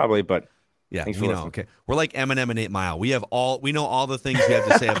 yeah, probably, but yeah, we know. Okay. We're like Eminem and 8 Mile. We know all the things you have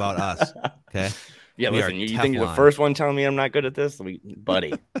to say about us. Okay. Yeah, listen, you think you're the first one telling me I'm not good at this?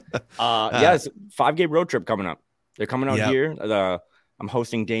 Buddy. It's a 5-game road trip coming up. They're coming out here. I'm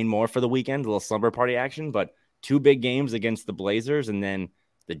hosting Dane Moore for the weekend, a little slumber party action, but 2 big games against the Blazers and then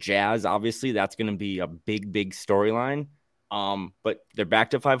the Jazz. Obviously, that's going to be a big storyline. But they're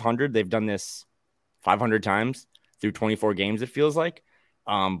back to 500. They've done this 500 times through 24 games, it feels like.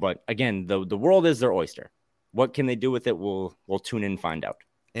 But again, the world is their oyster. What can they do with it? We'll tune in and find out.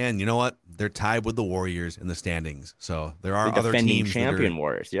 And you know what? They're tied with the Warriors in the standings. So there are other defending teams. Champion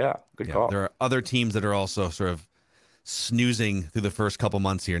Warriors. Yeah, good call. There are other teams that are also sort of snoozing through the first couple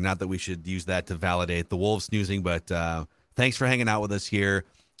months here. Not that we should use that to validate the Wolves snoozing, but thanks for hanging out with us here.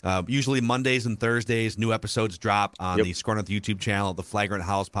 Usually Mondays and Thursdays, new episodes drop on the Score North YouTube channel, the Flagrant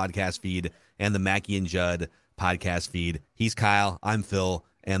Howls podcast feed, and the Mackey and Judd podcast feed. He's Kyle. I'm Phil.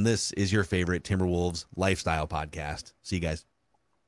 And this is your favorite Timberwolves lifestyle podcast. See you guys.